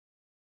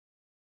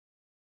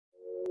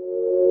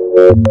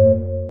Good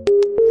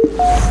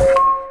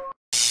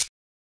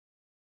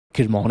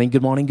morning,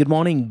 good morning, good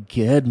morning,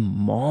 good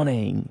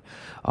morning.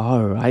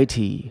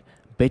 Alrighty,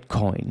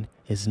 Bitcoin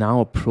is now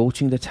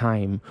approaching the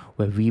time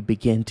where we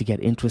begin to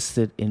get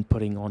interested in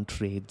putting on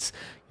trades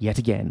yet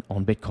again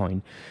on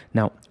Bitcoin.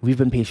 Now, we've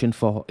been patient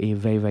for a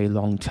very, very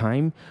long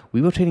time.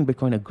 We were trading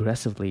Bitcoin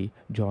aggressively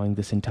during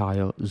this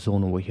entire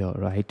zone over here,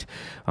 right?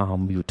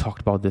 We talked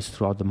about this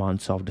throughout the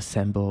months of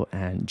December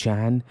and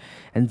Jan.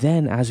 And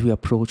then as we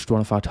approached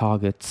one of our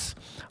targets,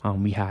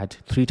 we had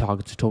three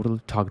targets total: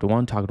 target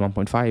 1, target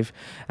 1.5,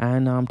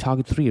 and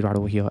target 3 right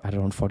over here at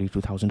around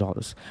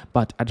 $42,000.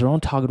 But at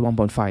around target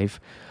 1.5,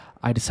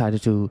 I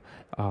decided to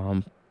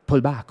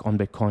pull back on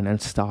Bitcoin and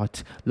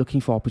start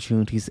looking for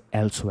opportunities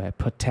elsewhere,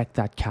 protect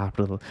that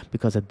capital,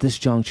 because at this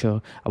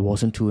juncture, I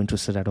wasn't too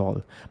interested at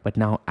all. But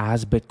now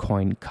as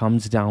Bitcoin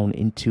comes down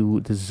into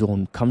the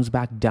zone, comes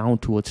back down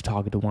towards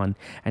target 1,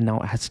 and now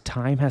as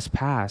time has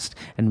passed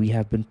and we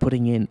have been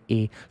putting in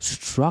a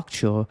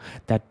structure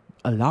that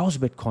allows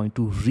Bitcoin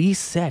to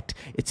reset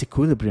its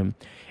equilibrium,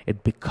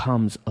 it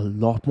becomes a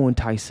lot more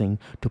enticing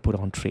to put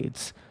on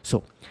trades.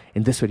 So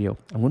in this video,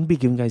 I'm going to be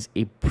giving you guys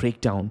a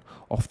breakdown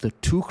of the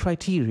 2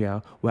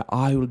 criteria where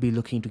I will be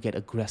looking to get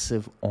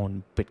aggressive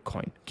on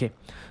Bitcoin. Okay,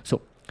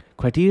 so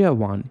criteria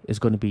 1 is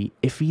going to be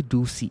if we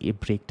do see a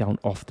breakdown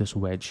of this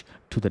wedge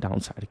to the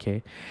downside.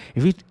 Okay,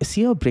 if we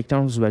see a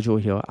breakdown of this wedge over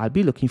here, I'll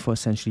be looking for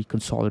essentially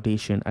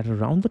consolidation at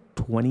around the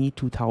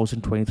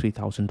 $22,000,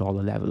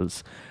 $23,000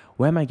 levels.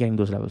 Where am I getting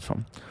those levels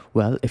from?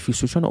 Well, if you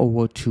switch on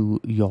over to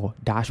your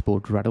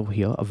dashboard right over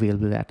here,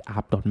 available at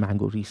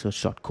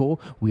app.mangoresearch.co,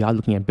 we are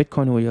looking at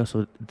Bitcoin over here,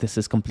 so this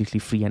is completely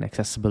free and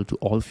accessible to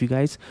all of you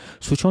guys.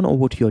 Switch on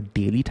over to your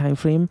daily time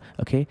frame,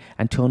 okay,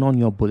 and turn on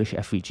your bullish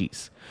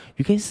FEGs.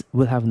 You guys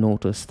will have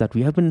noticed that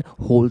we have been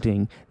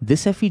holding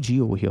this FEG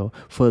over here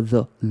for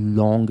the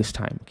longest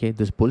time. Okay,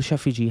 this bullish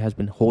FEG has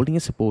been holding a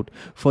support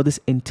for this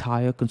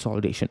entire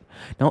consolidation.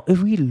 Now,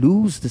 if we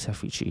lose this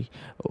FEG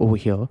over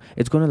here,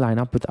 it's going to line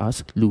up with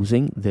us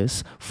losing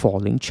this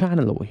falling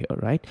channel over here,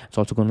 right? It's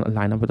also going to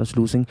line up with us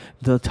losing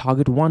the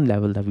target 1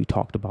 level that we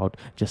talked about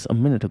just a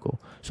minute ago.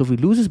 So if we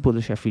lose this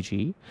bullish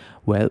FEG,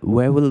 well,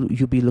 where will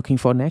you be looking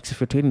for next? If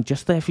you're trading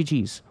just the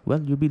FEGs,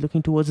 well, you'll be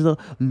looking towards the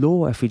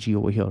low FEG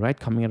over here, right?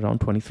 Coming around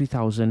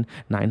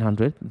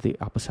 23,900, the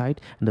upper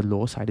side, and the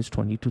lower side is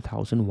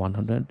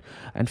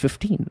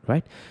 22,115,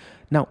 right?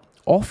 Now,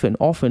 often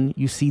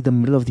you see the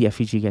middle of the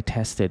FEG get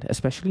tested,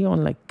 especially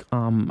on like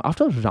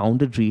after a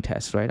rounded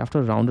retest, right? After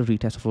a rounded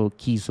retest of a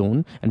key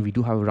zone, and we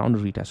do have a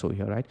rounded retest over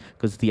here, right?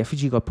 Because the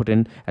FEG got put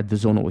in at the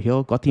zone over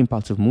here, got the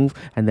impulsive move,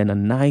 and then a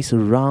nice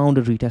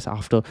rounded retest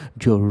after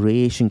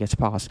duration gets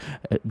passed.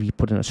 We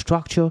put in a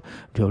structure,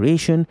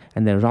 duration,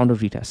 and then rounded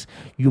retest.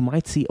 You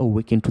might see a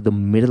wick into the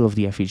middle of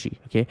the FEG,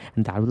 okay?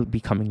 And that will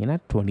be coming in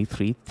at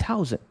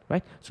 23,000,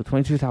 right? So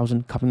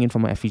 23,000 coming in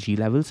from our FEG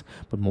levels.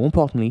 But more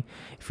importantly,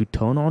 if you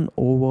turn on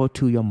over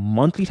to your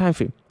monthly time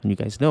frame, and you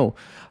guys know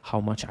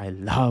how much I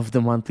love the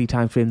monthly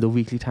time frame, the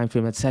weekly time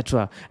frame,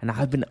 etc. And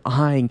I've been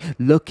eyeing,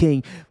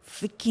 looking,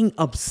 freaking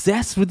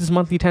obsessed with this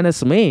monthly 10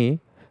 SMA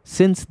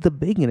since the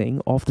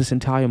beginning of this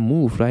entire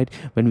move, right?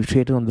 When we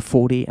traded on the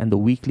 4-day and the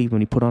weekly,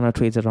 when we put on our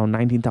trades around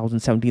 19,000,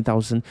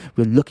 17,000,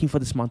 we're looking for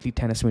this monthly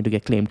 10 SMA to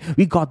get claimed.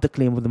 We got the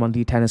claim of the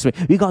monthly 10 SMA.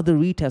 We got the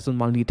retest on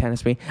monthly 10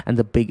 SMA and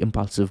the big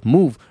impulsive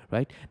move,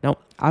 right? Now,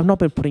 I've not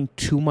been putting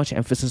too much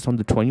emphasis on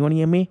the 21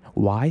 EMA.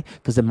 Why?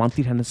 Because the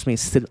monthly 10 SMA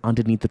is still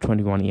underneath the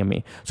 21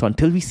 EMA. So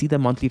until we see the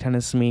monthly 10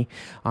 SMA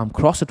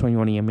cross the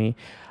 21 EMA,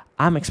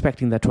 I'm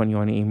expecting that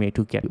 21 EMA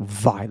to get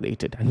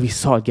violated, and we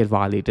saw it get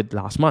violated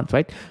last month,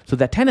 right? So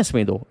that 10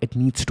 SMA though, it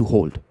needs to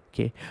hold.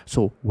 Okay,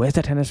 so where's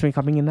that 10 SMA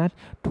coming in at?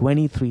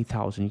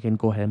 23,000. You can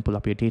go ahead and pull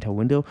up your data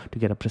window to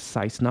get a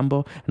precise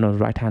number, and on the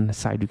right hand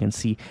side you can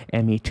see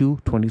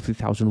MA2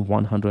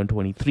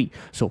 23,123.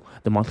 So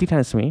the monthly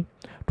 10 SMA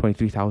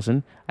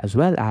 23,000, as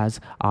well as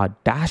our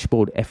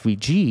dashboard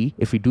FEG,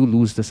 if we do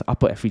lose this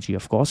upper FEG,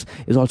 of course,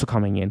 is also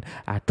coming in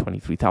at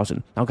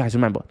 23,000. Now, guys,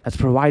 remember, that's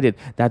provided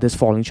that this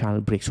falling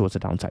channel breaks towards the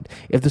downside.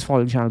 If this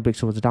falling channel breaks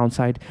towards the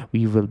downside,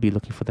 we will be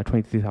looking for the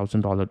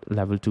 $23,000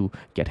 level to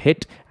get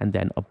hit, and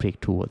then a break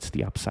towards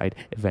the upside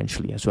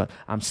eventually as well.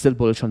 I'm still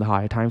bullish on the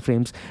higher time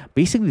frames.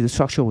 Basically, the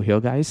structure over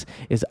here, guys,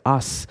 is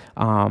us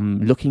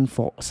looking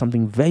for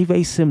something very,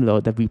 very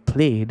similar that we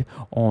played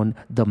on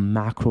the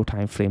macro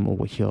time frame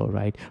over here,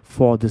 right?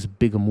 For this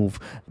bigger move,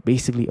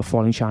 basically a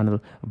falling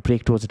channel, a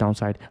break towards the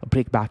downside, a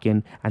break back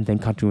in, and then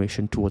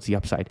continuation towards the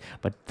upside.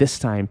 But this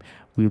time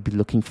we'll be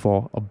looking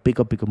for a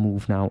bigger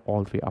move now,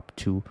 all the way up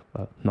to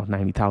not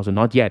 90,000,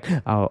 not yet,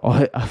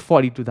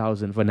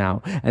 42,000 for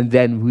now, and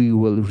then we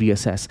will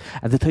reassess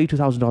at the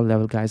 $32,000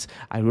 level. Guys,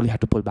 I really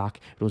had to pull back.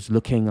 It was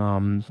looking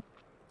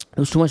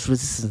there was too much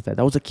resistance there.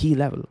 That was a key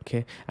level,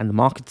 okay? And the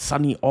market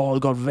suddenly all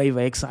got very,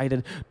 very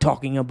excited,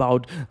 talking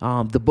about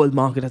the bull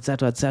market,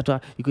 etc.,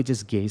 etc. You could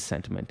just gauge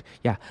sentiment.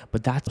 Yeah,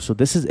 but so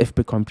this is if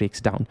Bitcoin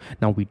breaks down.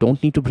 Now, we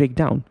don't need to break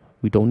down.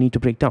 We don't need to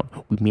break down.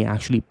 We may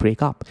actually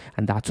break up,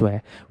 and that's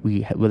where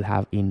we will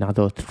have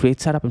another trade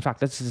setup. In fact,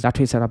 that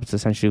trade setup is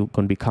essentially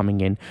going to be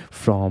coming in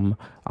from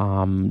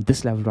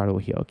this level right over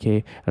here,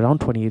 okay, around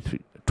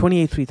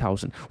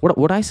 28,300.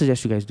 What I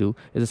suggest you guys do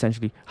is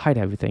essentially hide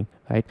everything,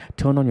 right?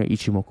 Turn on your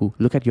Ichimoku,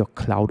 look at your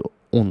cloud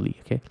only,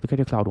 okay? Look at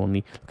your cloud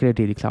only, look at your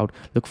daily cloud,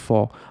 look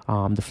for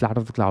the flat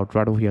of the cloud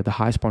right over here, the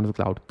highest point of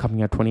the cloud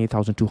coming at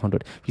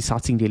 28,200. If you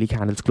start seeing daily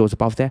candles close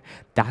above there,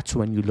 that's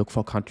when you look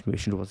for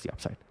continuation towards the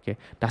upside, okay?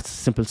 That's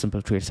simple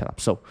trade setup.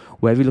 So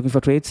where are we looking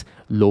for trades?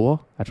 Lower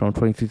at around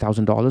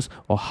 $23,000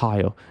 or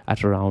higher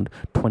at around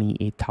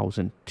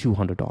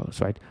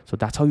 $28,200, right? So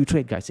that's how you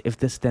trade, guys. If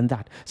this, then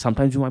that.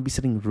 Sometimes you might be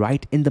sitting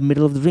right in the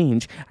middle of the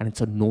range and it's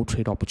a no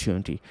trade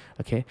opportunity,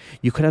 okay?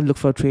 You could have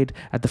looked for a trade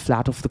at the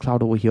flat of the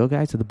cloud over here,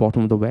 guys, at the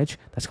bottom of the wedge.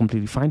 That's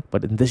completely fine.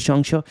 But in this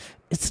juncture,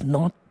 it's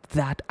not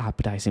that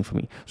appetizing for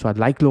me. So I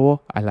like lower,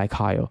 I like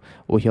higher.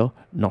 Over here,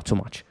 not so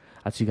much.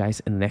 I'll see you guys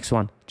in the next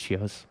one.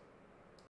 Cheers.